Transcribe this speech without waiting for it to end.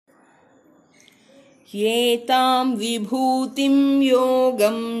एतां विभूतिं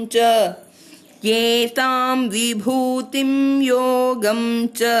योगं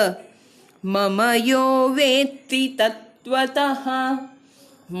च मम यो वेत्ति तत्त्वतः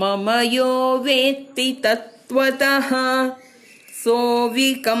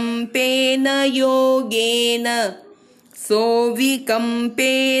सोऽविकम्पेन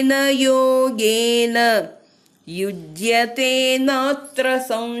योगेन युज्यते नात्र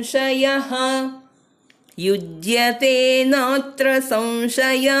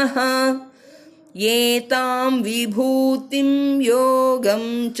संशयः एतां विभूतिं योगं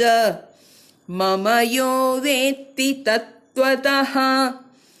च मम यो वेत्ति तत्त्वतः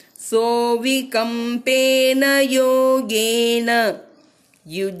सोऽविकम्पेन योगेन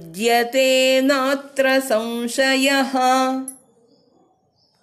युज्यते नात्र संशयः।